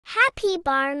Happy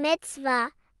bar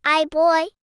mitzvah, I boy.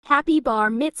 Happy bar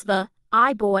mitzvah,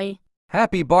 I boy.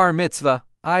 Happy bar mitzvah,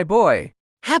 I boy.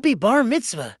 Happy bar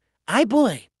mitzvah, I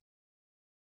boy.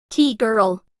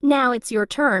 T-girl, now it's your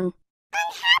turn.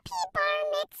 Unhappy bar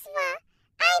mitzvah,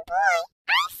 I boy.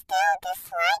 I still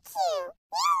dislike you.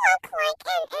 You look like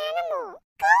an animal.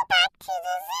 Go back to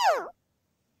the zoo.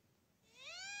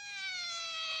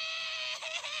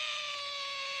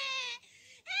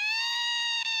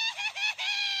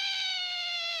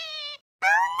 Oh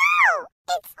no!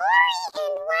 It's Ori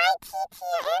and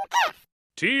YTTAMF.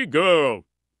 T-girl,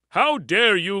 how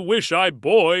dare you wish I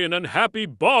boy an unhappy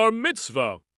bar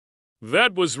mitzvah?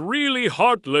 That was really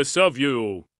heartless of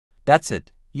you. That's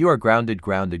it. You are grounded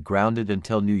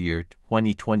until New Year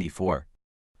 2024.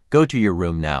 Go to your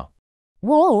room now.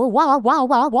 Whoa, wow, wow,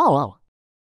 wow, wow.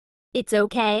 It's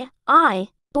okay,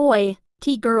 boy,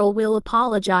 T-girl will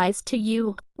apologize to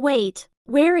you. Wait,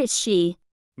 where is she?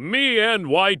 Me and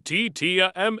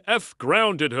YTTAMF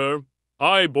grounded her.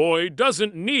 I boy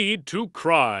doesn't need to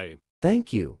cry.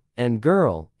 Thank you, and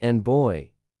girl, and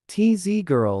boy. TZ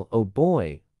girl, oh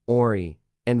boy, Ori,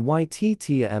 and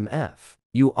YTTAMF.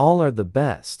 You all are the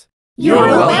best. You're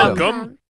welcome.